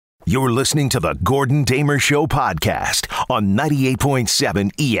You're listening to the Gordon Damer Show podcast on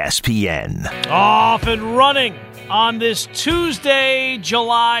 98.7 ESPN. Off and running on this Tuesday,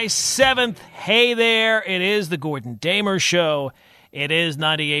 July 7th. Hey there, it is the Gordon Damer Show. It is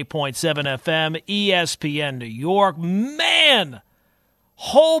 98.7 FM, ESPN New York. Man,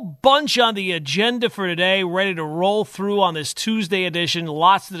 whole bunch on the agenda for today, ready to roll through on this Tuesday edition.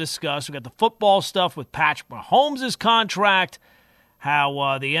 Lots to discuss. We got the football stuff with Patrick Mahomes' contract,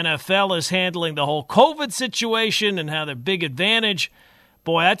 how the NFL is handling the whole COVID situation and how their big advantage.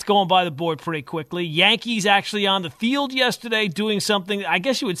 Boy, that's going by the board pretty quickly. Yankees actually on the field yesterday doing something I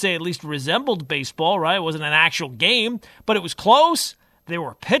guess you would say at least resembled baseball, right? It wasn't an actual game, but it was close. There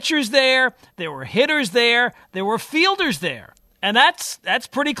were pitchers there. There were hitters there. There were fielders there. And that's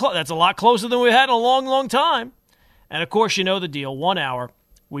pretty close. That's a lot closer than we've had in a long, long time. And, of course, you know the deal. 1 hour,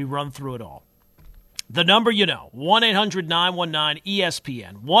 we run through it all. The number you know,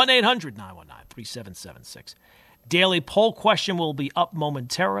 1-800-919-ESPN, 1-800-919-3776. Daily poll question will be up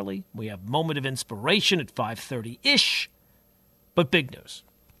momentarily. We have Moment of Inspiration at 5:30-ish. But big news.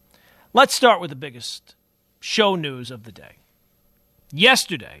 Let's start with the biggest show news of the day.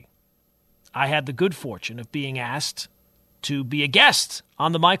 Yesterday, I had the good fortune of being asked to be a guest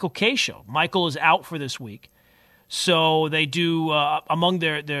on the Michael Kay Show. Michael is out for this week. So they do, among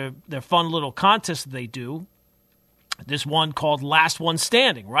their fun little contests they do, this one called Last One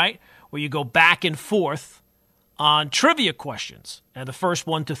Standing, right? Where you go back and forth on trivia questions. And the first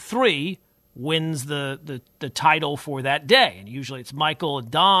one to three wins the title for that day. And usually it's Michael and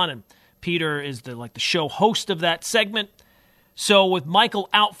Don, and Peter is the show host of that segment. So with Michael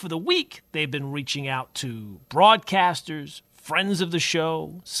out for the week, they've been reaching out to broadcasters, friends of the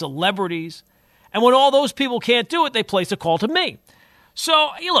show, celebrities. And when all those people can't do it, they place a call to me.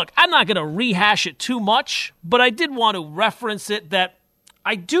 So, look, I'm not going to rehash it too much, but I did want to reference it that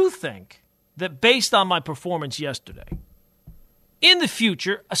I do think that based on my performance yesterday, in the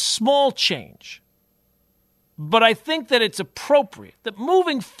future, a small change. But I think that it's appropriate that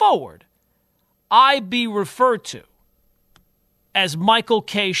moving forward, I be referred to as Michael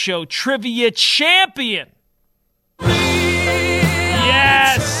Kay Show Trivia Champion.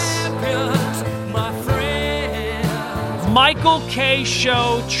 Yes! Michael Kay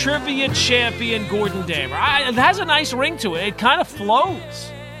Show Trivia Champion Gordon Damer. It has a nice ring to it. It kind of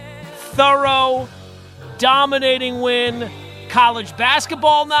flows. Thorough, dominating win, college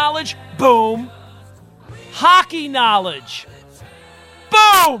basketball knowledge, boom. Hockey knowledge,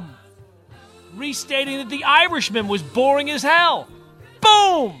 boom. Restating that The Irishman was boring as hell,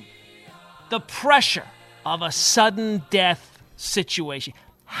 boom. The pressure of a sudden death situation,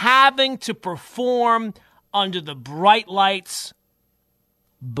 having to perform under the bright lights,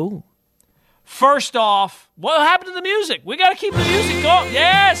 boom. First off, what happened to the music? We got to keep the music going.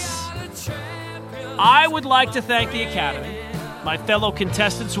 Yes! I would like to thank the Academy, my fellow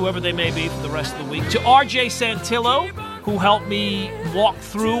contestants, whoever they may be for the rest of the week, to RJ Santillo, who helped me walk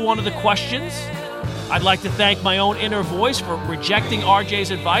through one of the questions. I'd like to thank my own inner voice for rejecting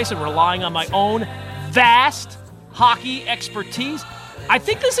RJ's advice and relying on my own vast hockey expertise. I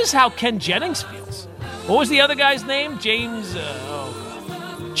think this is how Ken Jennings feels. What was the other guy's name? James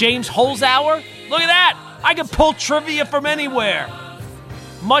Holzhauer? Look at that. I can pull trivia from anywhere.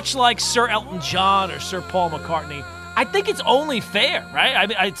 Much like Sir Elton John or Sir Paul McCartney, I think it's only fair, right? I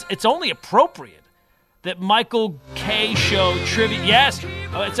mean, it's only appropriate that Michael Kay Show Trivia... Yes,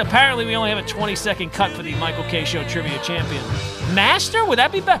 it's apparently we only have a 20-second cut for the Michael Kay Show Trivia Champion. Master? Would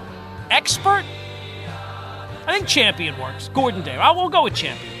that be better? Expert? I think champion works. Gordon Damer. We'll go with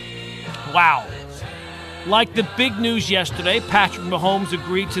champion. Wow. Like the big news yesterday, Patrick Mahomes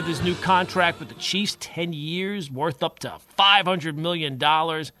agreed to this new contract with the Chiefs, 10 years, worth up to $500 million.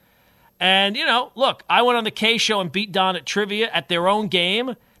 And, look, I went on the Kay Show and beat Don at trivia at their own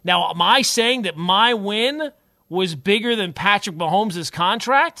game. Now, am I saying that my win was bigger than Patrick Mahomes'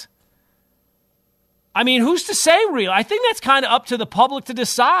 contract? I mean, who's to say, really? I think that's kind of up to the public to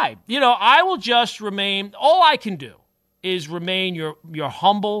decide. I will just remain, all I can do is remain your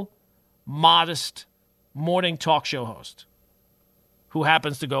humble, modest morning talk show host who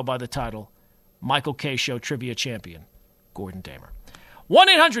happens to go by the title Michael Kay Show Trivia Champion, Gordon Damer.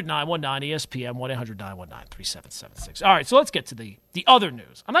 1-800-919-ESPN, 1-800-919-3776. All right, so let's get to the other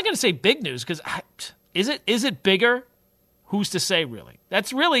news. I'm not going to say big news because is it bigger? Who's to say, really?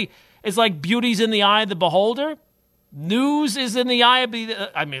 That's really, it's like beauty's in the eye of the beholder. News is in the eye of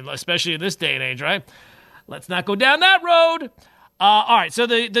especially in this day and age, right? Let's not go down that road. All right, so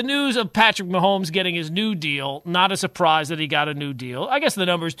the news of Patrick Mahomes getting his new deal, not a surprise that he got a new deal. I guess the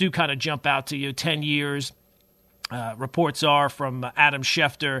numbers do kind of jump out to you, 10 years, Reports are from Adam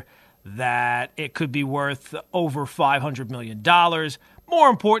Schefter that it could be worth over $500 million. More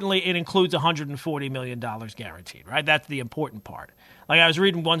importantly, it includes $140 million guaranteed, right? That's the important part. Like I was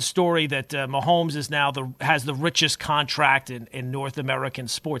reading one story that Mahomes is now has the richest contract in North American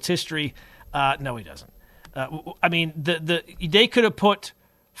sports history. No, he doesn't. I mean, they could have put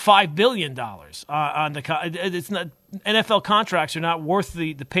 $5 billion on the it's not NFL contracts are not worth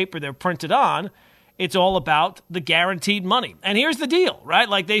the paper they're printed on. It's all about the guaranteed money. And here's the deal, right?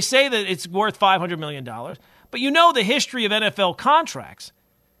 Like they say that it's worth $500 million, but you know the history of NFL contracts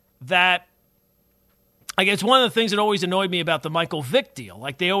that I guess one of the things that always annoyed me about the Michael Vick deal,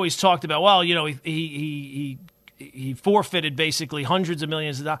 like they always talked about, well, you know, he forfeited basically hundreds of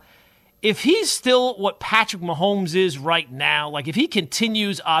millions of dollars. If he's still what Patrick Mahomes is right now, like if he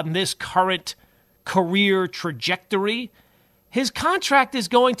continues on this current career trajectory, his contract is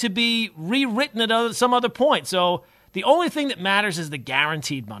going to be rewritten at some other point. So the only thing that matters is the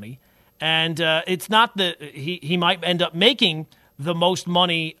guaranteed money. And it's not that he might end up making the most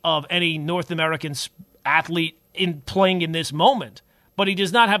money of any North American athlete in playing in this moment, but he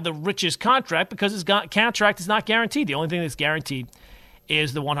does not have the richest contract because his contract is not guaranteed. The only thing that's guaranteed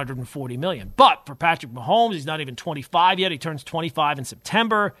is the $140 million. But for Patrick Mahomes, he's not even 25 yet. He turns 25 in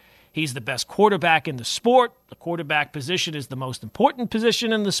September. He's the best quarterback in the sport. The quarterback position is the most important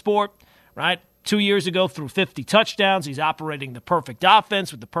position in the sport, right? 2 years ago, threw 50 touchdowns. He's operating the perfect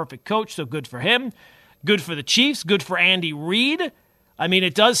offense with the perfect coach, so good for him. Good for the Chiefs. Good for Andy Reid. I mean,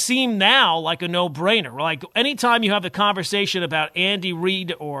 it does seem now like a no-brainer. Like, anytime you have the conversation about Andy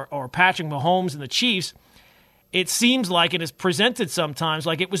Reid or Patrick Mahomes and the Chiefs, it seems like it is presented sometimes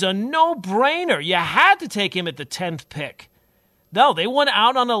like it was a no-brainer. You had to take him at the 10th pick. No, they went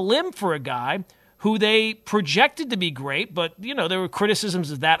out on a limb for a guy who they projected to be great, but, you know, there were criticisms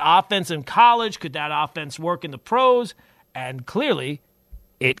of that offense in college. Could that offense work in the pros? And clearly,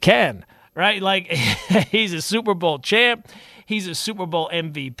 it can, right? Like, he's a Super Bowl champ. He's a Super Bowl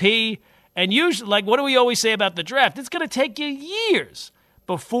MVP. And usually, like, what do we always say about the draft? It's going to take you years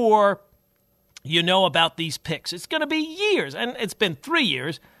before you know about these picks. It's going to be years, and it's been 3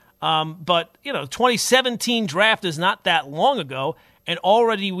 years. But, you know, 2017 draft is not that long ago, and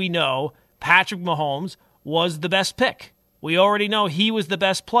already we know Patrick Mahomes was the best pick. We already know he was the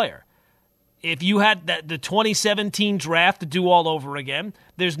best player. If you had the 2017 draft to do all over again,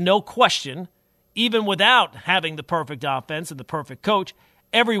 there's no question, even without having the perfect offense and the perfect coach,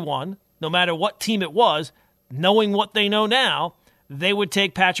 everyone, no matter what team it was, knowing what they know now, they would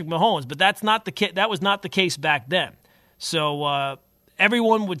take Patrick Mahomes. But that was not the case back then. So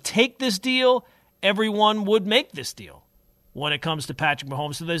everyone would take this deal. Everyone would make this deal when it comes to Patrick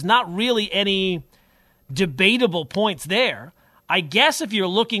Mahomes. So there's not really any debatable points there. I guess if you're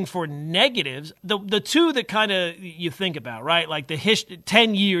looking for negatives, the two that kind of you think about, right? Like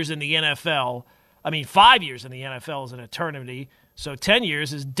 10 years in the NFL. I mean, 5 years in the NFL is an eternity. So 10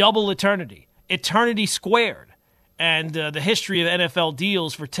 years is double eternity. Eternity squared. And the history of NFL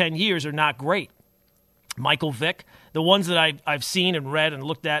deals for 10 years are not great. Michael Vick, the ones that I've seen and read and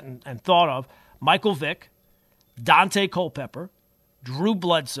looked at and thought of, Michael Vick, Dante Culpepper, Drew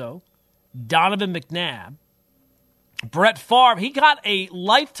Bledsoe, Donovan McNabb, Brett Favre. He got a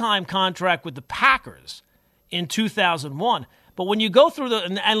lifetime contract with the Packers in 2001. But when you go through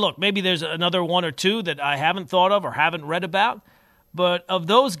and look, maybe there's another one or two that I haven't thought of or haven't read about, but of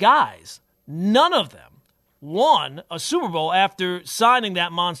those guys, none of them won a Super Bowl after signing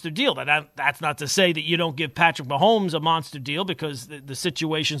that monster deal. That's not to say that you don't give Patrick Mahomes a monster deal, because the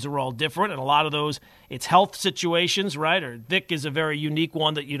situations are all different, and a lot of those, it's health situations, right? Or Vic is a very unique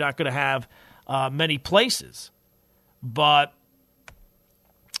one that you're not going to have many places. But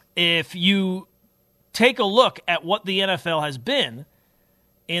if you take a look at what the NFL has been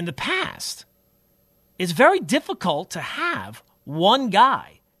in the past, it's very difficult to have one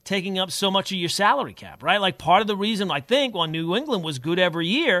guy taking up so much of your salary cap, right? Like, part of the reason I think when New England was good every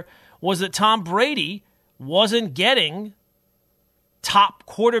year was that Tom Brady wasn't getting top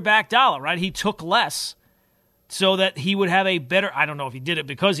quarterback dollar, right? He took less so that he would have a better, I don't know if he did it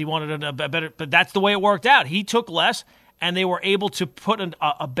because he wanted a better, but that's the way it worked out. He took less, and they were able to put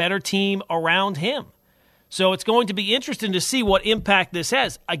a better team around him. So it's going to be interesting to see what impact this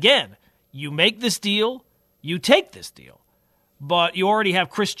has. Again, you make this deal, you take this deal. But you already have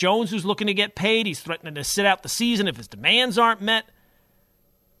Chris Jones who's looking to get paid. He's threatening to sit out the season if his demands aren't met.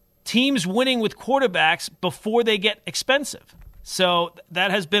 Teams winning with quarterbacks before they get expensive. So that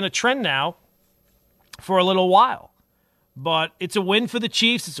has been a trend now for a little while. But it's a win for the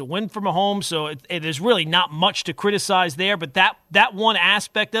Chiefs. It's a win for Mahomes. So there's really not much to criticize there. But that one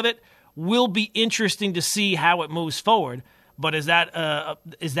aspect of it will be interesting to see how it moves forward. But is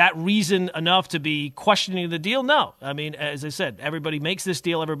that reason enough to be questioning the deal? No. I mean, as I said, everybody makes this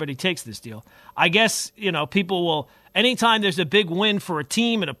deal, everybody takes this deal. I guess, people will, anytime there's a big win for a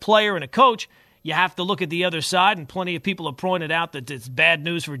team and a player and a coach, you have to look at the other side, and plenty of people have pointed out that it's bad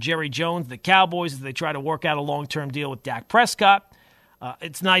news for Jerry Jones, the Cowboys, as they try to work out a long-term deal with Dak Prescott.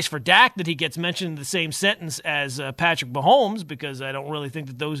 It's nice for Dak that he gets mentioned in the same sentence as Patrick Mahomes, because I don't really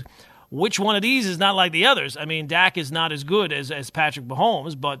think that which one of these is not like the others? I mean, Dak is not as good as Patrick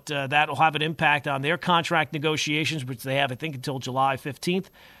Mahomes, but that will have an impact on their contract negotiations, which they have, I think, until July 15th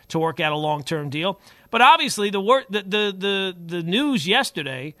to work out a long-term deal. But obviously, the news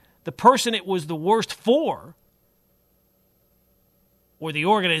yesterday, the person it was the worst for, or the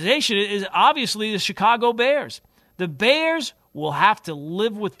organization, is obviously the Chicago Bears. The Bears will have to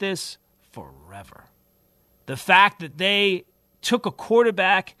live with this forever. The fact that they took a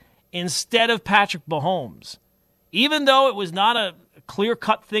quarterback instead of Patrick Mahomes, even though it was not a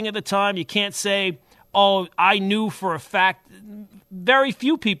clear-cut thing at the time, you can't say, oh, I knew for a fact. Very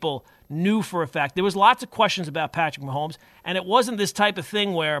few people knew for a fact. There was lots of questions about Patrick Mahomes, and it wasn't this type of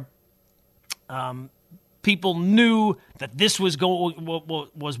thing where people knew that this was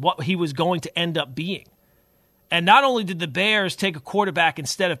what he was going to end up being. And not only did the Bears take a quarterback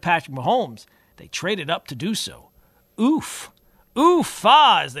instead of Patrick Mahomes, they traded up to do so. Oof.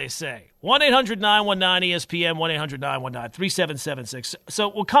 Oof-ah, as they say. 1-800-919-ESPN, 1-800-919-3776.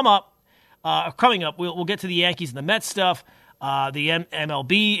 So coming up, we'll get to the Yankees and the Mets stuff, the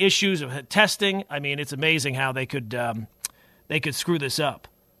MLB issues of testing. I mean, it's amazing how they could screw this up.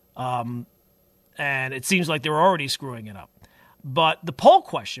 And it seems like they're already screwing it up. But the poll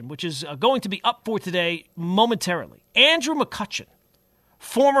question, which is going to be up for today momentarily, Andrew McCutchen,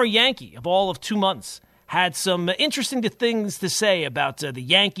 former Yankee of all of 2 months, had some interesting things to say about the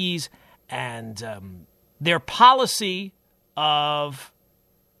Yankees and their policy of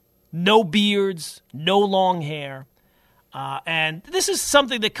no beards, no long hair. And this is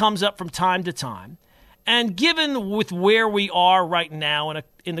something that comes up from time to time. And given with where we are right now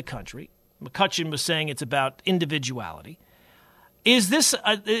in the country, McCutchen was saying it's about individuality. Is this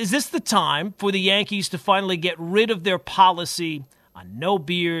the time for the Yankees to finally get rid of their policy on no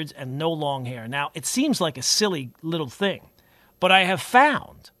beards and no long hair? Now, it seems like a silly little thing, but I have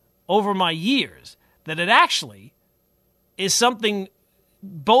found over my years that it actually is something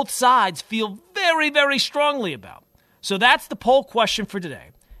both sides feel very, very strongly about. So that's the poll question for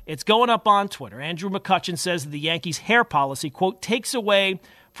today. It's going up on Twitter. Andrew McCutchen says that the Yankees' hair policy, quote, takes away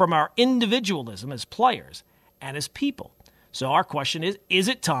from our individualism as players and as people. So our question is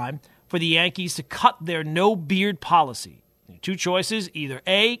it time for the Yankees to cut their no-beard policy? Two choices, either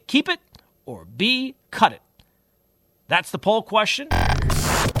A, keep it, or B, cut it. That's the poll question.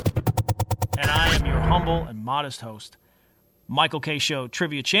 And I am your humble and modest host, Michael K. Show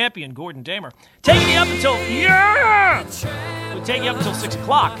trivia champion, Gordon Damer. Taking you up until, we'll take you up until 6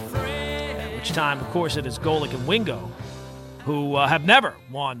 o'clock, at which time, of course, it is Golick and Wingo, who have never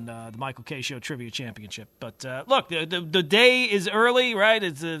won the Michael K. Show Trivia Championship. But look, the day is early, right?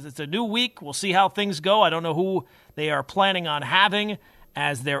 It's a new week. We'll see how things go. I don't know who they are planning on having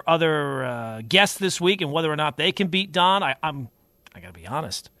as their other guests this week and whether or not they can beat Don. I got to be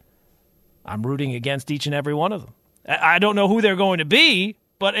honest. I'm rooting against each and every one of them. I don't know who they're going to be,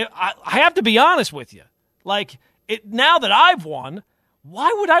 but I have to be honest with you. Like, now that I've won,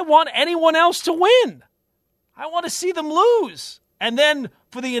 why would I want anyone else to win? I want to see them lose. And then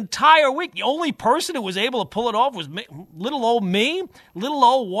for the entire week, the only person who was able to pull it off was little old me, little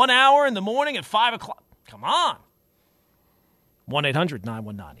old 1 hour in the morning at 5 o'clock. Come on.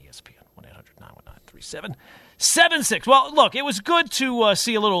 1-800-919-ESPN, 1-800-919-3776. Well, look, it was good to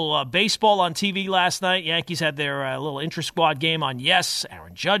see a little baseball on TV last night. Yankees had their little intra-squad game on Yes.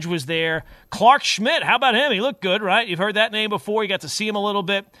 Aaron Judge was there. Clark Schmidt, how about him? He looked good, right? You've heard that name before. You got to see him a little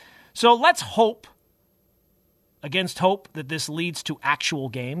bit. So let's hope, against hope, that this leads to actual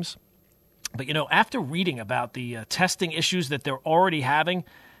games. But, after reading about the testing issues that they're already having,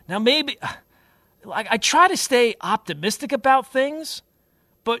 now maybe I try to stay optimistic about things,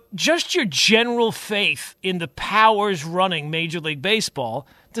 but just your general faith in the powers running Major League Baseball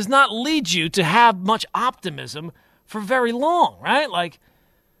does not lead you to have much optimism for very long, right? Like,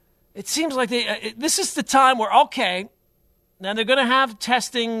 it seems like this is the time where, okay, now they're going to have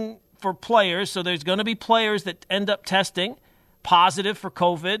testing for players, so there's going to be players that end up testing positive for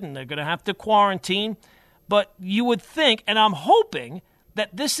COVID, and they're going to have to quarantine. But you would think, and I'm hoping,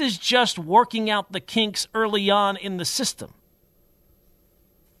 that this is just working out the kinks early on in the system.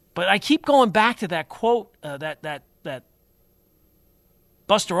 But I keep going back to that quote, that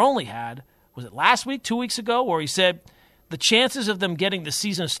Buster Olney had, was it last week, 2 weeks ago, where he said the chances of them getting the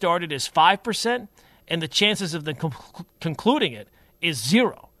season started is 5%, and the chances of them concluding it is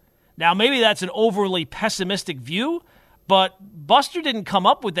 0. Now, maybe that's an overly pessimistic view, but Buster didn't come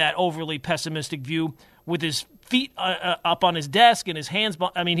up with that overly pessimistic view with his feet up on his desk and his hands.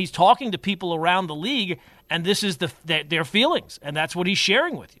 I mean, he's talking to people around the league, and this is their feelings, and that's what he's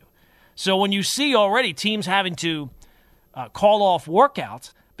sharing with you. So when you see already teams having to call off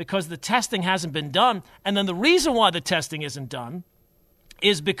workouts because the testing hasn't been done, and then the reason why the testing isn't done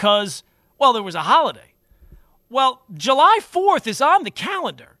is because, well, there was a holiday. Well, July 4th is on the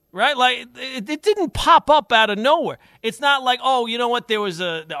calendar, right? Like, it didn't pop up out of nowhere. It's not like, oh, you know what, there was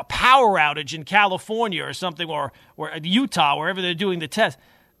a power outage in California or something, or Utah, wherever they're doing the test.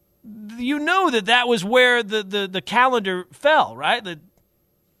 You know that was where the calendar fell, right?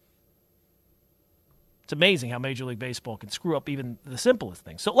 It's amazing how Major League Baseball can screw up even the simplest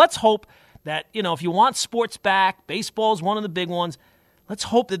things. So let's hope that, if you want sports back, baseball is one of the big ones. Let's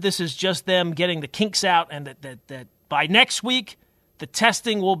hope that this is just them getting the kinks out, and that by next week, the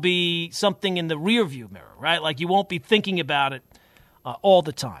testing will be something in the rearview mirror, right? Like you won't be thinking about it all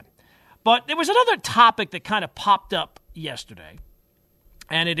the time. But there was another topic that kind of popped up yesterday,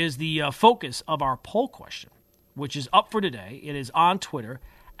 and it is the focus of our poll question, which is up for today. It is on Twitter,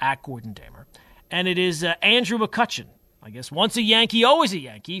 @GordonDamer. And it is Andrew McCutchen. I guess once a Yankee, always a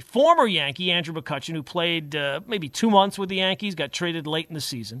Yankee. Former Yankee Andrew McCutchen, who played maybe 2 months with the Yankees, got traded late in the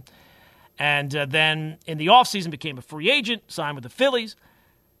season. And then in the offseason became a free agent, signed with the Phillies.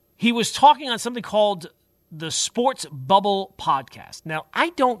 He was talking on something called the Sports Bubble Podcast. Now, I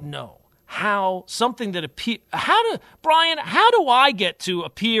don't know how something that Brian, how do I get to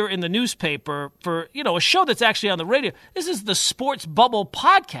appear in the newspaper for, a show that's actually on the radio? This is the Sports Bubble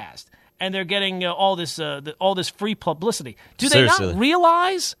Podcast. And they're getting all this free publicity. Do they not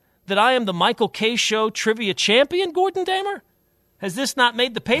realize that I am the Michael K. Show trivia champion, Gordon Damer? Has this not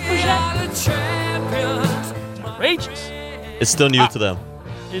made the papers yet? It's outrageous. It's still new to them.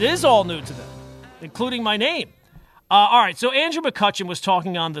 It is all new to them, including my name. All right, so Andrew McCutchen was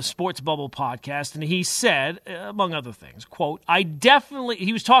talking on the Sports Bubble Podcast, and he said, among other things, quote,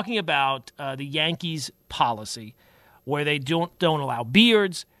 he was talking about the Yankees policy where they don't allow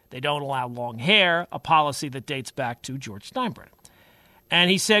beards. They don't allow long hair, a policy that dates back to George Steinbrenner. And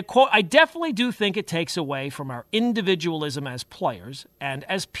he said, quote, I definitely do think it takes away from our individualism as players and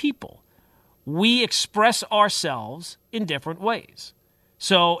as people. We express ourselves in different ways.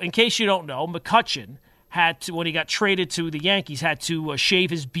 So in case you don't know, McCutchen had to, when he got traded to the Yankees, had to shave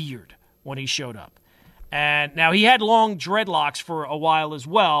his beard when he showed up. And now he had long dreadlocks for a while as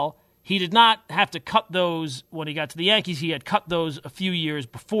well. He did not have to cut those when he got to the Yankees. He had cut those a few years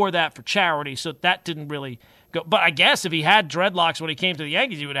before that for charity, so that didn't really go. But I guess if he had dreadlocks when he came to the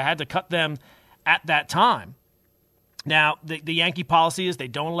Yankees, he would have had to cut them at that time. Now, the Yankee policy is they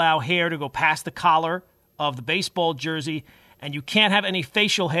don't allow hair to go past the collar of the baseball jersey, and you can't have any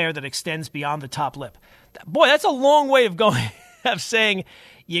facial hair that extends beyond the top lip. Boy, that's a long way of saying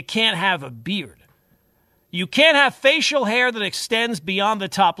you can't have a beard. You can't have facial hair that extends beyond the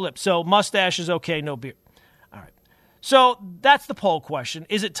top lip. So mustache is okay, no beard. All right. So that's the poll question.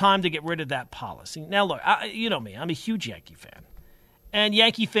 Is it time to get rid of that policy? Now, look, you know me. I'm a huge Yankee fan. And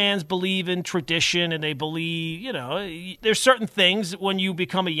Yankee fans believe in tradition, and they believe, there's certain things when you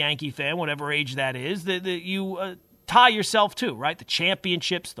become a Yankee fan, whatever age that is, that you tie yourself to, right? The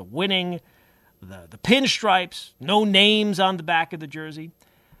championships, the winning, the pinstripes, no names on the back of the jersey.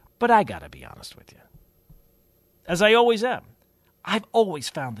 But I got to be honest with you. As I always am, I've always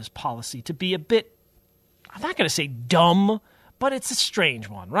found this policy to be a bit, I'm not going to say dumb, but it's a strange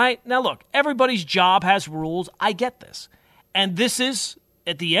one, right? Now, look, everybody's job has rules. I get this. And this is,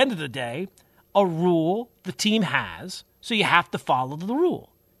 at the end of the day, a rule the team has, so you have to follow the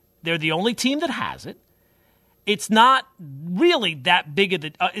rule. They're the only team that has it. It's not really that big of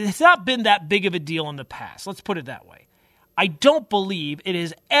it's not been that big of a deal in the past. Let's put it that way. I don't believe it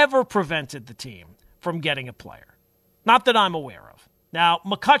has ever prevented the team from getting a player. Not that I'm aware of. Now,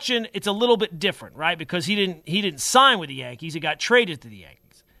 McCutchen, it's a little bit different, right? Because he didn't sign with the Yankees. He got traded to the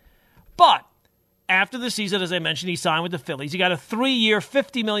Yankees. But after the season, as I mentioned, he signed with the Phillies. He got a 3-year,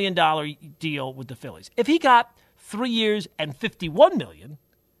 $50 million deal with the Phillies. If he got 3 years and $51 million,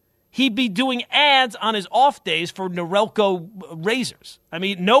 he'd be doing ads on his off days for Norelco razors. I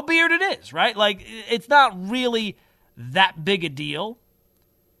mean, no beard it is, right? Like, it's not really that big a deal.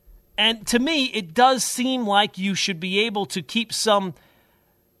 And to me, it does seem like you should be able to keep some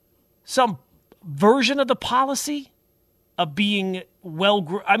version of the policy of being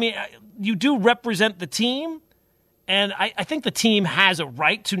you do represent the team, And I think the team has a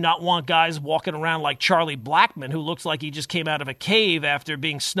right to not want guys walking around like Charlie Blackmon, who looks like he just came out of a cave after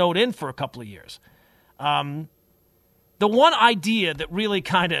being snowed in for a couple of years. The one idea that really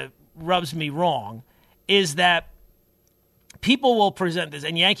kind of rubs me wrong is that people will present this,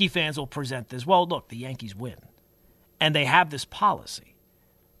 and Yankee fans will present this, well, look, the Yankees win. And they have this policy.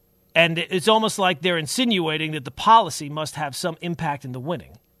 And it's almost like they're insinuating that the policy must have some impact in the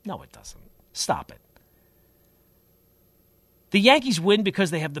winning. No, it doesn't. Stop it. The Yankees win because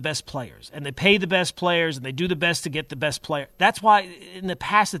they have the best players, and they pay the best players, and they do the best to get the best player. That's why in the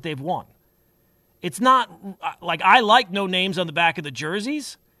past that they've won. It's not like I like no names on the back of the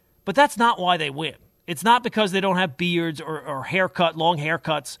jerseys, but that's not why they win. It's not because they don't have beards or long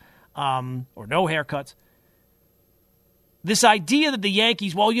haircuts, or no haircuts. This idea that the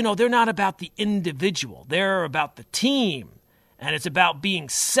Yankees, well, they're not about the individual. They're about the team, and it's about being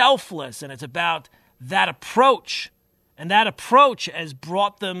selfless, and it's about that approach. And that approach has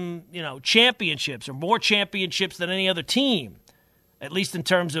brought them, championships or more championships than any other team, at least in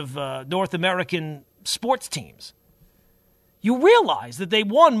terms of North American sports teams. You realize that they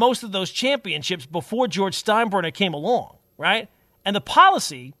won most of those championships before George Steinbrenner came along, right? And the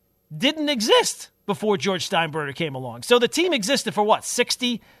policy didn't exist before George Steinbrenner came along. So the team existed for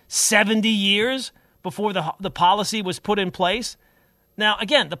 60, 70 years before the policy was put in place? Now,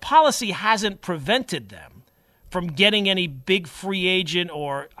 again, the policy hasn't prevented them from getting any big free agent,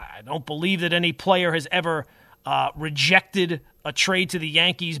 or I don't believe that any player has ever rejected a trade to the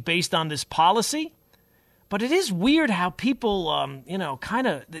Yankees based on this policy. But it is weird how people,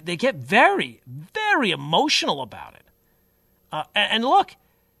 they get very, very emotional about it. And look,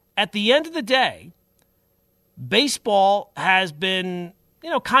 at the end of the day, baseball has been,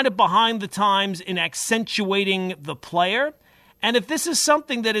 kind of behind the times in accentuating the player. And if this is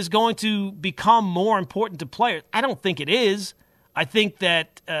something that is going to become more important to players, I don't think it is. I think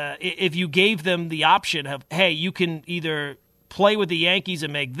that if you gave them the option of, hey, you can either play with the Yankees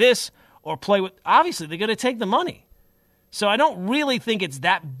and make this, or play with, obviously they're going to take the money. So I don't really think it's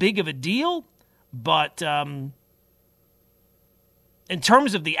that big of a deal. But in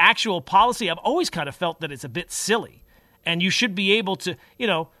terms of the actual policy, I've always kind of felt that it's a bit silly. And you should be able to,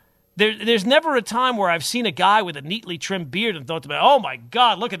 There's never a time where I've seen a guy with a neatly trimmed beard and thought to me, oh, my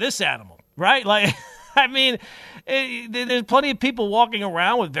God, look at this animal, right? Like, I mean, there's plenty of people walking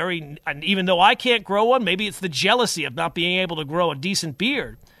around with and even though I can't grow one, maybe it's the jealousy of not being able to grow a decent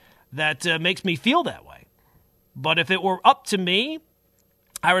beard that makes me feel that way. But if it were up to me,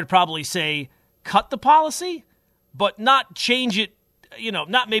 I would probably say cut the policy, but not change it.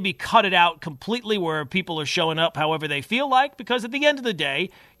 Not maybe cut it out completely where people are showing up however they feel like, because at the end of the day,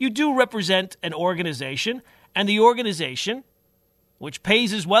 you do represent an organization, and the organization, which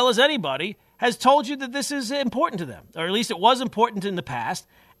pays as well as anybody, has told you that this is important to them, or at least it was important in the past,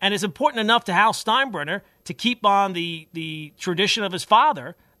 and it's important enough to Hal Steinbrenner to keep on the tradition of his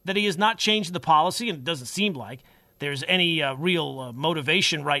father that he has not changed the policy, and it doesn't seem like there's any real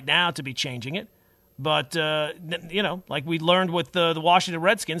motivation right now to be changing it. But, like we learned with the Washington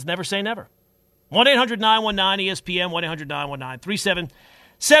Redskins, never say never. 1-800-919-ESPN,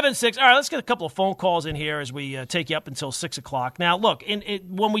 1-800-919-3776. All right, let's get a couple of phone calls in here as we take you up until 6 o'clock. Now, look,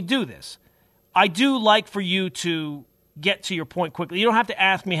 when we do this, I do like for you to get to your point quickly. You don't have to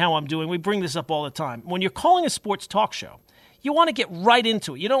ask me how I'm doing. We bring this up all the time. When you're calling a sports talk show, you want to get right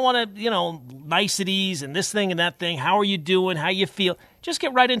into it. You don't want to, niceties and this thing and that thing. How are you doing? How you feel? Just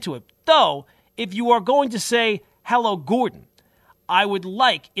get right into it. Though, if you are going to say, hello, Gordon, I would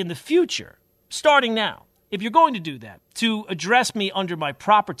like in the future, starting now, if you're going to do that, to address me under my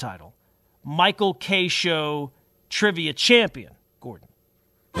proper title, Michael K. Show Trivia Champion, Gordon.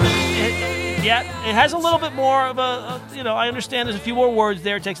 It has a little bit more of I understand there's a few more words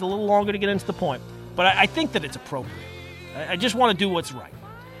there. It takes a little longer to get into the point. But I think that it's appropriate. I just want to do what's right.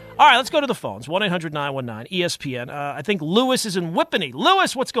 All right, let's go to the phones. 1-800-919-ESPN. I think Lewis is in Whippany.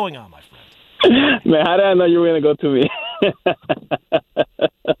 Lewis, what's going on, my friend? Man, how did I know you were going to go to me?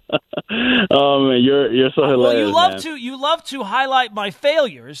 Oh man, you're so hilarious. Well, you love to highlight my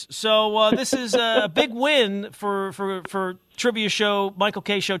failures. So this is a big win for trivia show Michael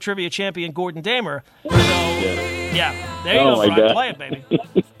K. Show Trivia Champion Gordon Damer. So yeah, there you go, Brian. Play it, baby.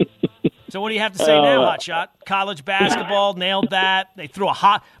 So what do you have to say now, Hotshot? College basketball, nailed that. They threw a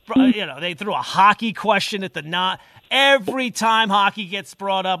hockey question at the knot. Every time hockey gets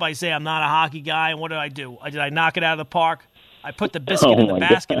brought up, I say I'm not a hockey guy, and what did? Did I knock it out of the park? I put the biscuit in the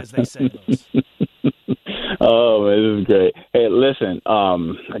basket, as they say. Oh, man, this is great. Hey, listen,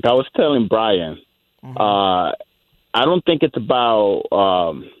 like I was telling Brian, I don't think it's about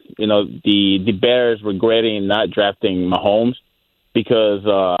the Bears regretting not drafting Mahomes because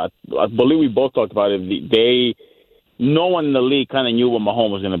I believe we both talked about it. No one in the league kind of knew what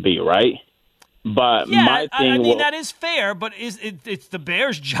Mahomes was going to be, right? But yeah, my thing that is fair, but it's the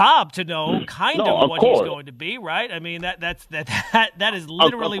Bears' job to know of what he's going to be, right? I mean that is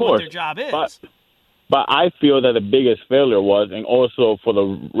literally what their job is. But I feel that the biggest failure was, and also for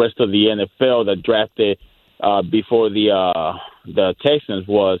the rest of the NFL that drafted before the Texans,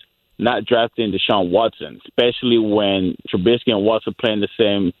 was not drafting Deshaun Watson, especially when Trubisky and Watson playing the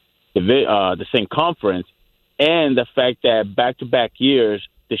same conference, and the fact that back-to-back years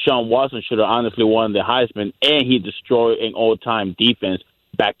Deshaun Watson should have honestly won the Heisman, and he destroyed an all-time defense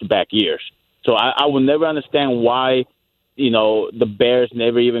back-to-back years. So I will never understand why, the Bears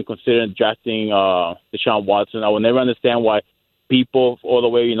never even considered drafting Deshaun Watson. I will never understand why people all the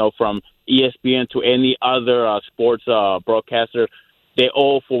way, from ESPN to any other sports broadcaster, they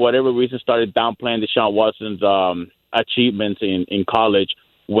all, for whatever reason, started downplaying Deshaun Watson's achievements in college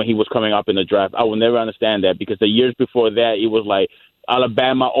when he was coming up in the draft. I will never understand that because the years before that, it was like,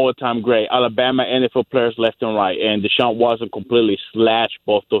 Alabama all-time great, Alabama NFL players left and right, and Deshaun Watson completely slashed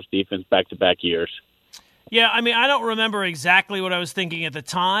both those defense back-to-back years. Yeah, I mean, I don't remember exactly what I was thinking at the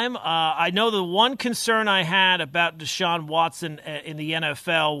time. I know the one concern I had about Deshaun Watson in the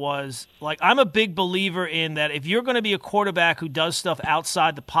NFL was, I'm a big believer in that if you're going to be a quarterback who does stuff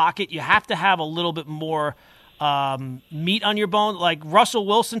outside the pocket, you have to have a little bit more meat on your bone. Like Russell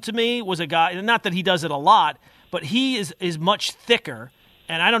Wilson, to me, was a guy, not that he does it a lot, but he is much thicker,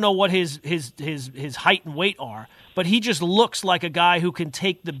 and I don't know what his height and weight are, but he just looks like a guy who can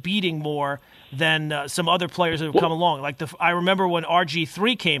take the beating more than some other players that have come along. I remember when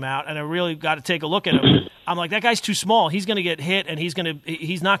RG3 came out, and I really got to take a look at him. I'm like, that guy's too small. He's going to get hit, and he's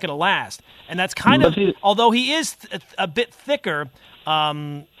not going to last. And that's kind of, although he is a bit thicker.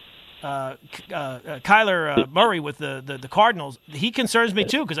 Kyler Murray with the Cardinals, he concerns me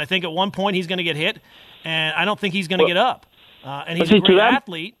too because I think at one point he's going to get hit, and I don't think he's going to get up. And he's a great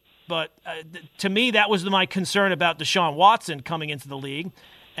athlete, but to me that was my concern about Deshaun Watson coming into the league.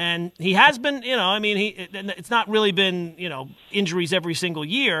 And he has been, it's not really been, injuries every single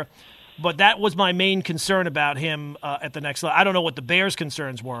year, but that was my main concern about him at the next level. I don't know what the Bears'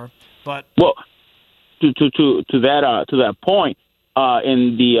 concerns were, but to that point.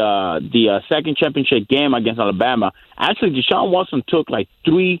 In the second championship game against Alabama, actually Deshaun Watson took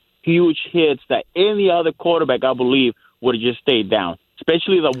 3 huge hits that any other quarterback, I believe, would have just stayed down.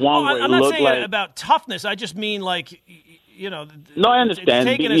 Especially the one where it looked like... I'm not saying about toughness. I just mean No, I understand.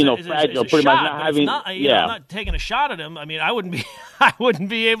 Fragile, pretty much not having... I'm yeah. not taking a shot at him. I mean, I wouldn't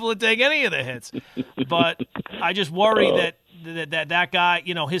be able to take any of the hits. But I just worry that guy,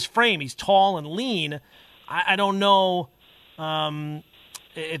 his frame, he's tall and lean. I don't know...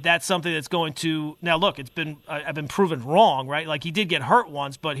 if that's something that's going to now look, I've been proven wrong, right? He did get hurt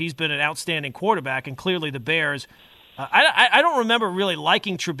once, but he's been an outstanding quarterback, and clearly the Bears. I don't remember really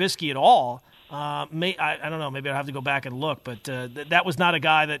liking Trubisky at all. I don't know. Maybe I'll have to go back and look, but that was not a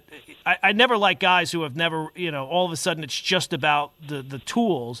guy that I never like guys who have never, all of a sudden it's just about the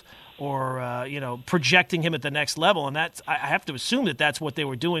tools or projecting him at the next level, and I have to assume that that's what they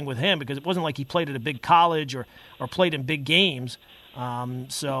were doing with him because it wasn't like he played at a big college or played in big games.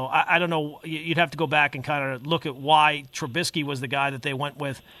 So I don't know. You'd have to go back and kind of look at why Trubisky was the guy that they went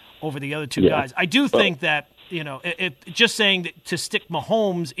with over the other two guys. I do think that just saying that to stick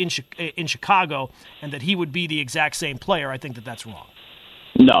Mahomes in Chicago and that he would be the exact same player, I think that's wrong.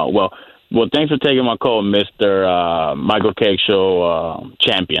 No, well, thanks for taking my call, Mr. Michael Cake Show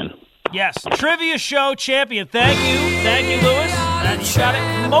champion. Yes, Trivia Show champion. Thank you, Lewis. And you got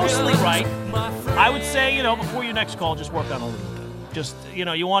it mostly right. I would say, before your next call, just work on a little bit. Just,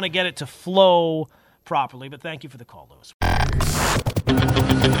 you want to get it to flow properly. But thank you for the call, Lewis.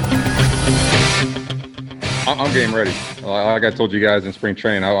 I'm getting ready. Like I told you guys in spring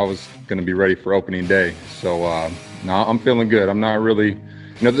training, I was going to be ready for opening day. So, no, I'm feeling good. I'm not really,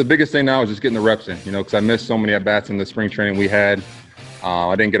 the biggest thing now is just getting the reps in, because I missed so many at-bats in the spring training we had.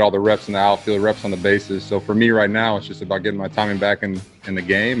 I didn't get all the reps in the outfield, reps on the bases. So for me right now, it's just about getting my timing back in the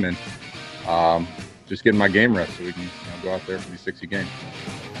game and just getting my game reps so we can go out there for these 60 games.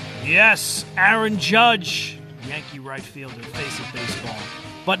 Yes, Aaron Judge, Yankee right fielder, face of baseball,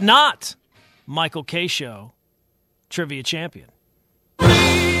 but not Michael K. Show trivia champion.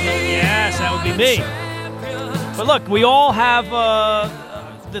 Yes, that would be me. But look, we all have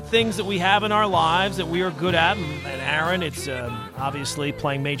the things that we have in our lives that we are good at. And Aaron, it's obviously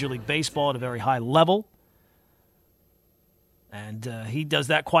playing Major League Baseball at a very high level. And he does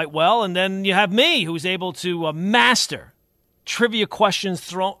that quite well. And then you have me, who's able to master trivia questions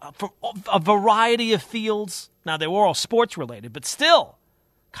thrown from a variety of fields. Now, they were all sports-related, but still.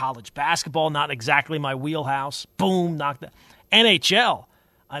 College basketball, not exactly my wheelhouse. Boom, knocked that. NHL.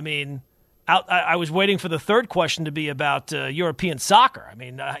 I mean, I was waiting for the third question to be about European soccer. I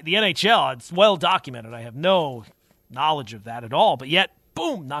mean, the NHL, it's well documented. I have no knowledge of that at all. But yet,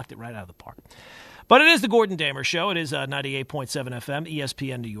 boom, knocked it right out of the park. But it is the Gordon Damer Show. It is 98.7 FM,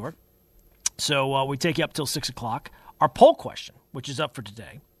 ESPN New York. So we take you up till 6 o'clock. Our poll question, which is up for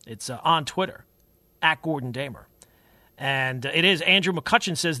today, it's on Twitter, at Gordon Damer. And it is Andrew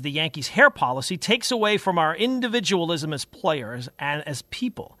McCutchen says the Yankees' hair policy takes away from our individualism as players and as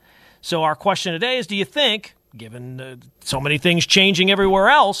people. So our question today is, do you think, given so many things changing everywhere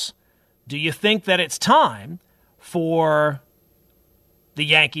else, do you think that it's time for the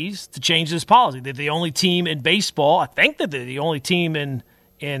Yankees to change this policy? They're the only team in baseball. I think that they're the only team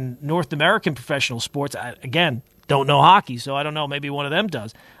in North American professional sports. Again, don't know hockey, so I don't know. Maybe one of them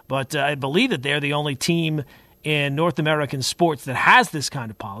does. But I believe that they're the only team in North American sports that has this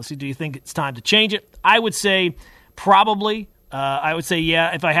kind of policy. Do you think it's time to change it? I would say probably. I would say,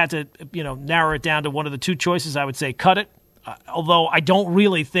 yeah, if I had to narrow it down to one of the two choices, I would say cut it. Although I don't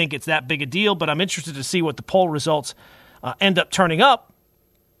really think it's that big a deal, but I'm interested to see what the poll results end up turning up.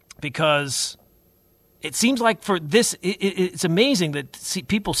 Because it seems like for this, it's amazing that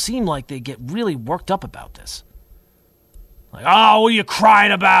people seem like they get really worked up about this. Like, oh, what are you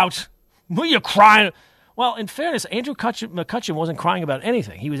crying about? What are you crying? Well, in fairness, Andrew McCutchen wasn't crying about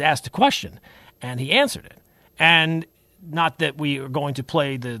anything. He was asked a question, and he answered it. And not that we are going to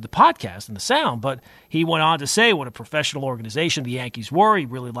play the podcast and the sound, but he went on to say what a professional organization the Yankees were. He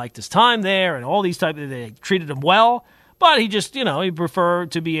really liked his time there, and all these they treated him well. But he just, he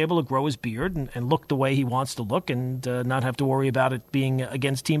preferred to be able to grow his beard and look the way he wants to look and not have to worry about it being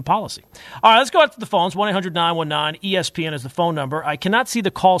against team policy. All right, let's go out to the phones. 1-800-919-ESPN is the phone number. I cannot see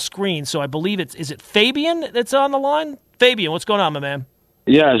the call screen, so I believe is it Fabian that's on the line? Fabian, what's going on, my man?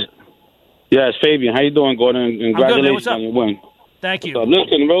 Yes, Fabian. How you doing, Gordon? Congratulations on your win. Thank you.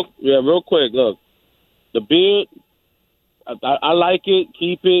 Listen, real quick, look. The beard, I like it.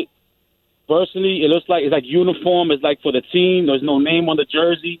 Keep it. Personally, it looks like it's like uniform. It's like for the team. There's no name on the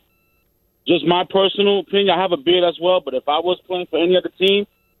jersey. Just my personal opinion. I have a beard as well, but if I was playing for any other team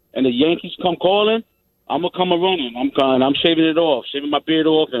and the Yankees come calling, I'm gonna come running. I'm shaving it off, shaving my beard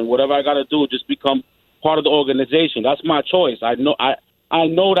off, and whatever I gotta do, just become part of the organization. That's my choice. I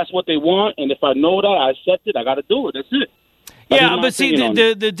know that's what they want, and if I know that, I accept it. I gotta do it. That's it. Yeah, but see,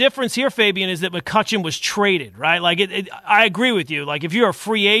 the difference here, Fabian, is that McCutchen was traded, right? Like, I agree with you. Like, if you're a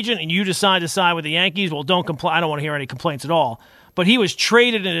free agent and you decide to sign with the Yankees, well, don't complain. I don't want to hear any complaints at all. But he was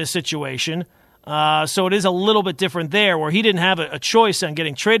traded in a situation, so it is a little bit different there, where he didn't have a choice on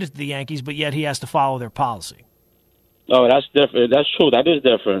getting traded to the Yankees, but yet he has to follow their policy. Oh, that's different. That's true. That is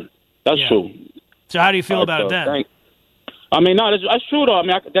different. That's true. So how do you feel about it then? No, that's true, though.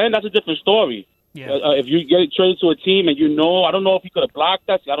 Then that's a different story. Yeah. If you get traded to a team and I don't know if he could have blocked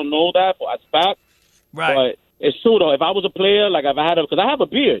that. I don't know that for a fact. Right. But it's true, though. If I was a player, like if I had because I have a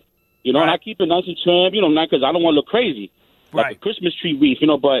beard, and I keep it nice and trim, not because I don't want to look crazy, like a Christmas tree wreath,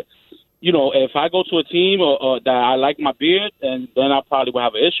 but, if I go to a team or that I like my beard, and then I probably will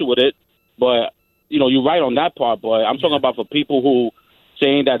have an issue with it. But, you're right on that part, but I'm talking about for people who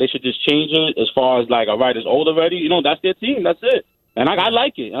saying that they should just change it as far as like, all right, it's old already, that's their team, that's it. And I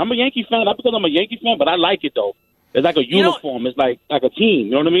like it. I'm a Yankee fan, not because I'm a Yankee fan, but I like it, though. It's like a uniform. It's like a team.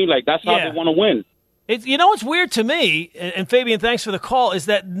 You know what I mean? Like, that's how they want to win. What's weird to me, and Fabian, thanks for the call, is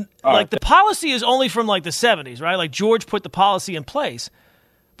that, the policy is only from, the 70s, right? Like, George put the policy in place.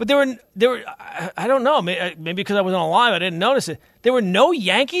 But there were I don't know, maybe because I wasn't alive, I didn't notice it. There were no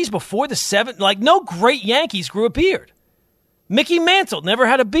Yankees before the 70s. Like, no great Yankees grew a beard. Mickey Mantle never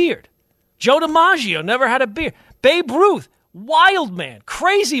had a beard. Joe DiMaggio never had a beard. Babe Ruth, wild man,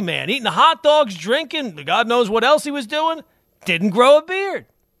 crazy man, eating hot dogs, drinking, God knows what else he was doing, didn't grow a beard.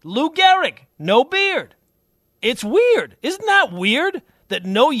 Lou Gehrig, no beard. It's weird. Isn't that weird that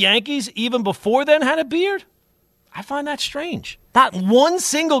no Yankees even before then had a beard? I find that strange. Not one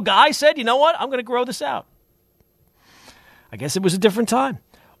single guy said, you know what, I'm going to grow this out. I guess it was a different time.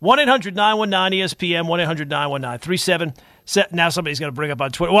 1-800-919-ESPN, 1-800-919-37. Now somebody's going to bring up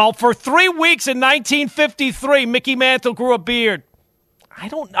on Twitter. Well, for 3 weeks in 1953, Mickey Mantle grew a beard.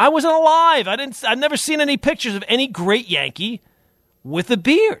 I wasn't alive. I've never seen any pictures of any great Yankee with a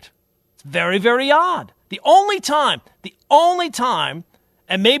beard. It's very, very odd. The only time,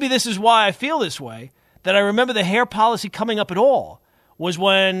 and maybe this is why I feel this way, that I remember the hair policy coming up at all was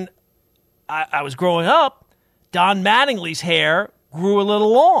when I was growing up. Don Mattingly's hair grew a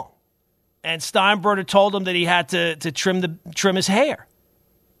little long, and Steinbrenner told him that he had to trim his hair.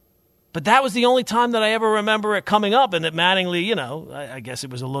 But that was the only time that I ever remember it coming up, and that Mattingly, I guess it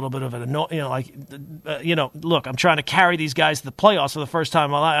was a little bit of an look, I'm trying to carry these guys to the playoffs for the first time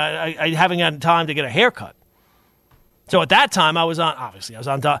in my life. I haven't had time to get a haircut. So at that time, I was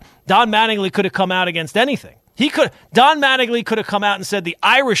on Don. Don Mattingly could have come out against anything. Don Mattingly could have come out and said The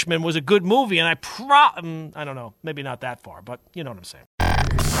Irishman was a good movie, and I don't know, maybe not that far, but you know what I'm saying.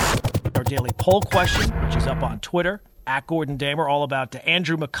 Our daily poll question, which is up on Twitter, @GordonDamer, all about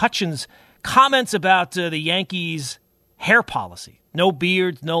Andrew McCutchen's comments about the Yankees' hair policy. No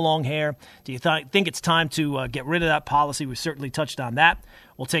beards, no long hair. Do you think it's time to get rid of that policy? We've certainly touched on that.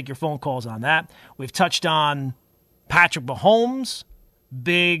 We'll take your phone calls on that. We've touched on Patrick Mahomes'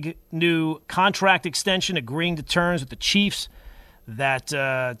 big new contract extension, agreeing to terms with the Chiefs, that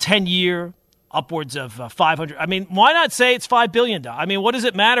 10-year, upwards of 500. I mean, why not say it's $5 billion? I mean, what does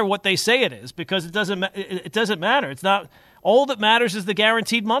it matter what they say it is? Because it doesn't matter. It's not. All that matters is the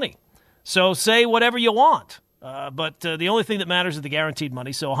guaranteed money. So say whatever you want. But the only thing that matters is the guaranteed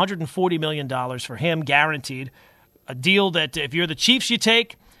money. So $140 million for him, guaranteed. A deal that if you're the Chiefs, you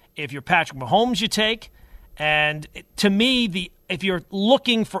take. If you're Patrick Mahomes, you take. And to me, if you're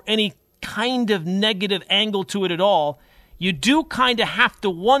looking for any kind of negative angle to it at all, you do kind of have to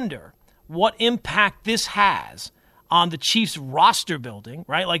wonder what impact this has on the Chiefs' roster building,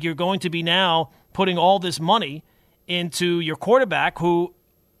 right? Like, you're going to be now putting all this money into your quarterback, who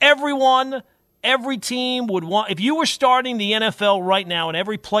every team would want. If you were starting the NFL right now and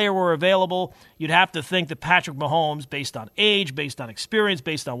every player were available, you'd have to think that Patrick Mahomes, based on age, based on experience,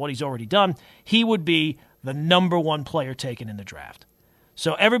 based on what he's already done, he would be the number one player taken in the draft.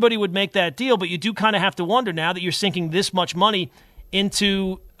 So everybody would make that deal, but you do kind of have to wonder, now that you're sinking this much money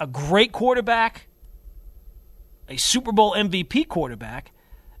into a great quarterback, a Super Bowl MVP quarterback,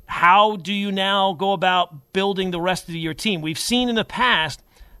 how do you now go about building the rest of your team? We've seen in the past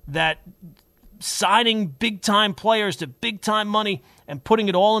that signing big-time players to big-time money and putting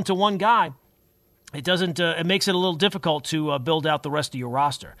it all into one guy, it makes it a little difficult to build out the rest of your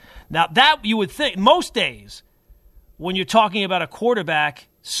roster. Now, that you would think, most days, when you're talking about a quarterback,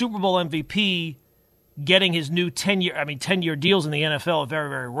 Super Bowl MVP, getting his new 10-year deals in the NFL are very,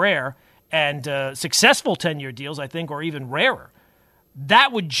 very rare, and successful 10-year deals, I think, are even rarer.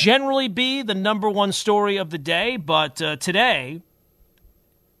 That would generally be the number one story of the day, but today,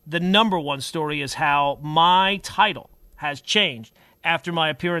 the number one story is how my title has changed after my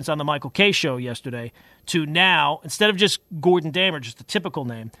appearance on the Michael Kay Show yesterday to now, instead of just Gordon Damer, just the typical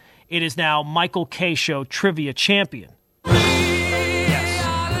name, it is now Michael Kay Show Trivia Champion.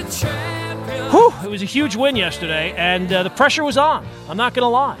 Yes. Whew, it was a huge win yesterday, and the pressure was on. I'm not going to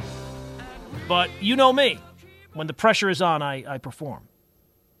lie. But you know me. When the pressure is on, I perform.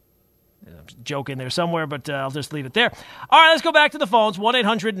 I'm joke in there somewhere, but I'll just leave it there. All right, let's go back to the phones.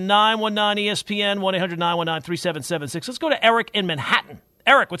 1-800-919-ESPN, 1-800-919-3776. Let's go to Eric in Manhattan.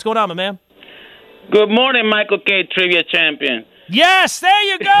 Eric, what's going on, my man? Good morning, Michael Kay Trivia Champion. Yes, there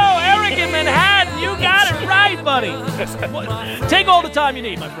you go, Eric in Manhattan. You got it right, buddy. Take all the time you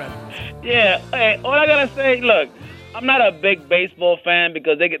need, my friend. Yeah, hey, all I got to say, look, I'm not a big baseball fan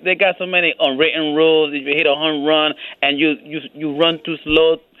because they got so many unwritten rules. If you hit a home run and you run too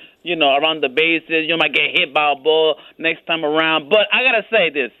slow, around the bases, you might get hit by a ball next time around. But I got to say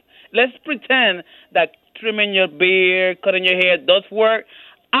this. Let's pretend that trimming your beard, cutting your hair does work.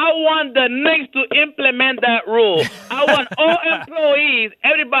 I want the Knicks to implement that rule. I want all employees,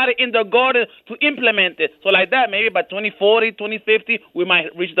 everybody in the garden, to implement it. So like that, maybe by 2040, 2050, we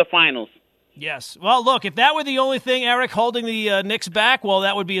might reach the finals. Yes. Well, look, if that were the only thing, Eric, holding the Knicks back, well,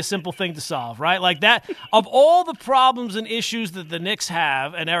 that would be a simple thing to solve, right? Like that, of all the problems and issues that the Knicks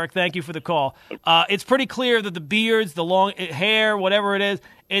have, and Eric, thank you for the call, it's pretty clear that the beards, the long hair, whatever it is,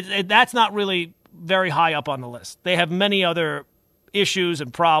 that's not really very high up on the list. They have many other issues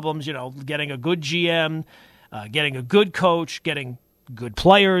and problems, getting a good GM, getting a good coach, getting good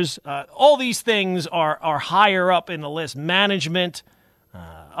players. All these things are higher up in the list. Management,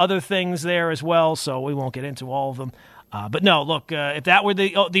 other things there as well, so we won't get into all of them. But no, look, if that were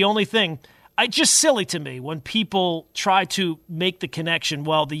the only thing, it's just silly to me when people try to make the connection,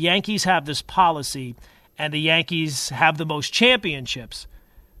 well, the Yankees have this policy and the Yankees have the most championships,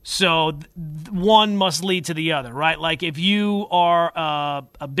 so one must lead to the other, right? Like if you are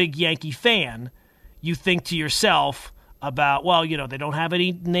a big Yankee fan, you think to yourself about, well, they don't have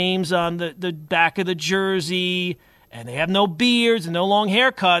any names on the back of the jersey, and they have no beards and no long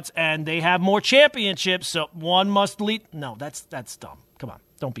haircuts, and they have more championships, so one must lead. No, that's dumb. Come on.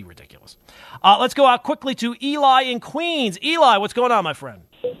 Don't be ridiculous. Let's go out quickly to Eli in Queens. Eli, what's going on, my friend?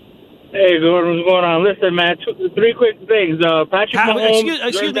 Hey, Gordon, what's going on? Listen, man, three quick things. Patrick Mahomes.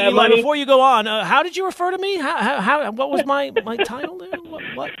 Excuse me, Eli, money. before you go on, how did you refer to me? What was my title there?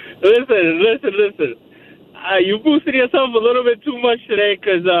 What? Listen. You boosted yourself a little bit too much today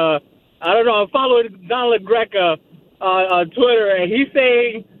because, I don't know, I followed Donald Greca on Twitter, and he's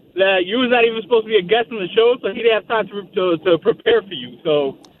saying that you was not even supposed to be a guest on the show, so he didn't have time to prepare for you.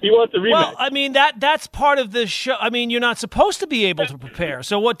 So he wants a rematch. Well, I mean, that's part of the show. I mean, you're not supposed to be able to prepare.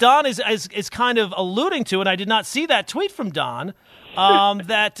 So what Don is kind of alluding to, and I did not see that tweet from Don,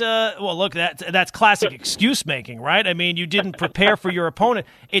 that's classic excuse making, right? I mean, you didn't prepare for your opponent.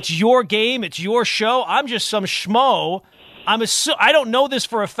 It's your game. It's your show. I'm just some schmo. I don't know this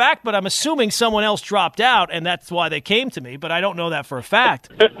for a fact, but I'm assuming someone else dropped out, and that's why they came to me, but I don't know that for a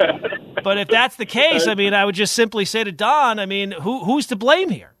fact. But if that's the case, I mean, I would just simply say to Don, I mean, who's to blame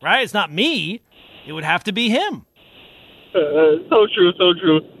here, right? It's not me. It would have to be him. So true.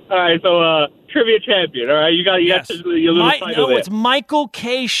 All right, so trivia champion, all right? You got your little title there. It's Michael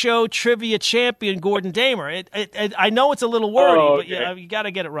K. Show trivia champion Gordon Damer. I know it's a little wordy, but you got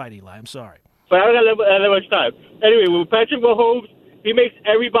to get it right, Eli. I'm sorry. But I don't got that much time. Anyway, with Patrick Mahomes, he makes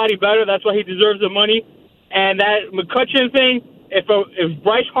everybody better. That's why he deserves the money. And that McCutchen thing, if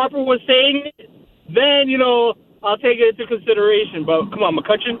Bryce Harper was saying it, then, I'll take it into consideration. But come on,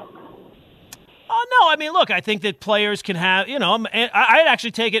 McCutchen. Oh, no, I mean, look, I think that players can have, I'd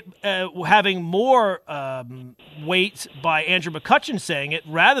actually take it having more weight by Andrew McCutchen saying it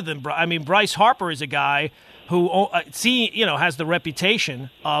rather than, Bryce Harper is a guy who has the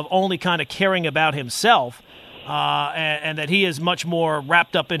reputation of only kind of caring about himself, and that he is much more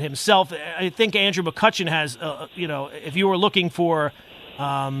wrapped up in himself. I think Andrew McCutchen has, if you were looking for,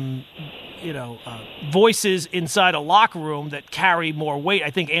 voices inside a locker room that carry more weight, I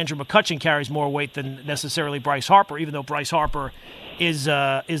think Andrew McCutchen carries more weight than necessarily Bryce Harper, even though Bryce Harper is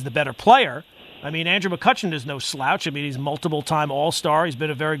the better player. I mean, Andrew McCutchen is no slouch. I mean, he's multiple-time All-Star. He's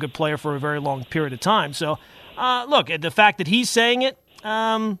been a very good player for a very long period of time. So, look, the fact that he's saying it,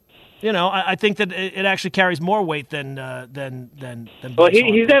 I think that it actually carries more weight than Well,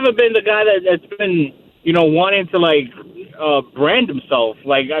 he's never been the guy that's been, wanting to, brand himself.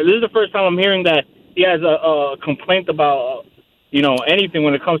 This is the first time I'm hearing that he has a complaint about, anything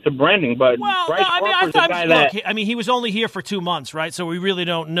when it comes to branding. But Bryce Harper's the guy that... he was only here for 2 months, right? So we really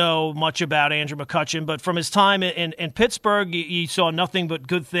don't know much about Andrew McCutchen. But from his time in Pittsburgh, he saw nothing but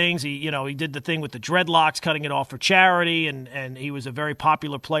good things. He did the thing with the dreadlocks, cutting it off for charity, and he was a very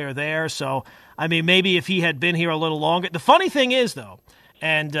popular player there. So, maybe if he had been here a little longer. The funny thing is, though,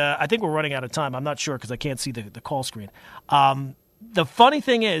 and I think we're running out of time. I'm not sure because I can't see the call screen. The funny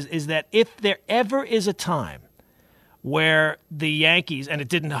thing is that if there ever is a time where the Yankees, and it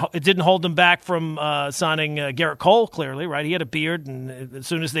didn't hold them back from signing Garrett Cole, clearly, right? He had a beard, and as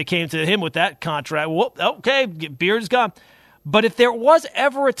soon as they came to him with that contract, okay, beard is gone. But if there was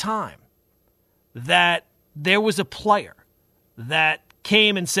ever a time that there was a player that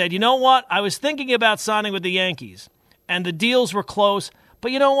came and said, you know what, I was thinking about signing with the Yankees, and the deals were close,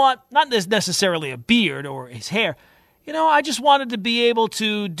 but you know what, not necessarily a beard or his hair, I just wanted to be able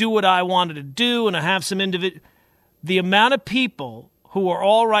to do what I wanted to do, and I have some the amount of people who are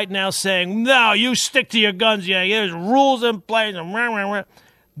all right now saying, no, you stick to your guns, there's rules in place,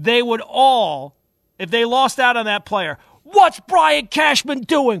 they would all, if they lost out on that player, what's Brian Cashman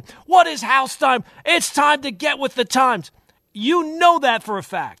doing? What is house time? It's time to get with the times. You know that for a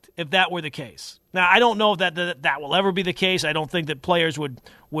fact, if that were the case. Now, I don't know if that will ever be the case. I don't think that players would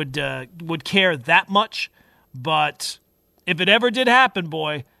care that much. But if it ever did happen,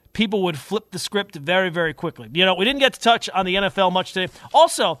 boy, people would flip the script very, very quickly. We didn't get to touch on the NFL much today.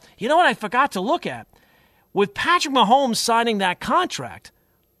 Also, you know what I forgot to look at? With Patrick Mahomes signing that contract,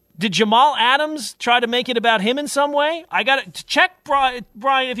 did Jamal Adams try to make it about him in some way? I got to check,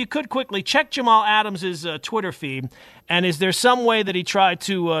 Brian, if you could quickly, check Jamal Adams' Twitter feed. And is there some way that he tried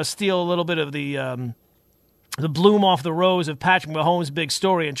to steal a little bit of the bloom off the rose of Patrick Mahomes' big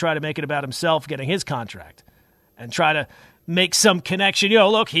story and try to make it about himself getting his contract? And try to make some connection.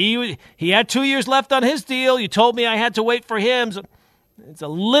 Look, he had 2 years left on his deal. You told me I had to wait for him. So it's a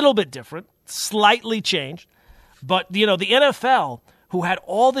little bit different, slightly changed. But, the NFL, who had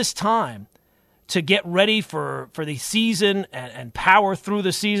all this time to get ready for the season and power through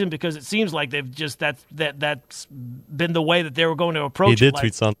the season, because it seems like they've just that's been the way that they were going to approach it. He did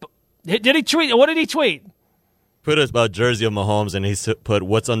tweet something. Did he tweet? What did he tweet? Put us about jersey of Mahomes, and he put,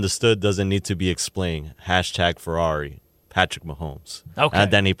 what's understood doesn't need to be explained. # Ferrari, Patrick Mahomes. Okay.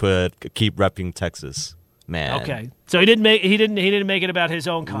 And then he put, keep repping Texas. Man. Okay, so he didn't make it about his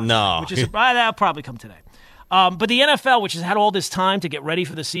own contract. No, which is that'll probably come today. But the NFL, which has had all this time to get ready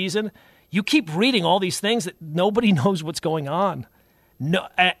for the season, you keep reading all these things that nobody knows what's going on. No,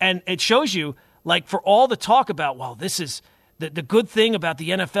 and it shows you, like, for all the talk about, well, this is the good thing about the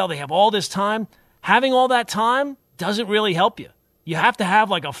NFL, they have all this time. Having all that time doesn't really help you. You have to have,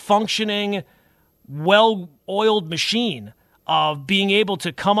 like, a functioning, well-oiled machine of being able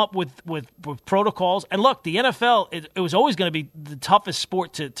to come up with protocols. And look, the NFL, it was always going to be the toughest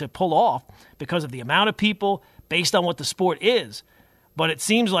sport to pull off because of the amount of people based on what the sport is. But it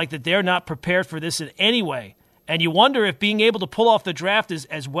seems like that they're not prepared for this in any way. And you wonder if being able to pull off the draft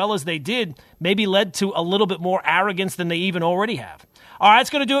as well as they did maybe led to a little bit more arrogance than they even already have. All right, that's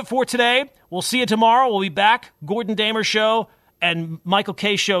going to do it for today. We'll see you tomorrow. We'll be back. Gordon Damer Show and Michael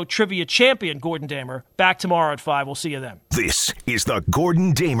K. Show trivia champion Gordon Damer back tomorrow at 5. We'll see you then. This is the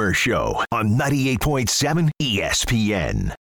Gordon Damer Show on 98.7 ESPN.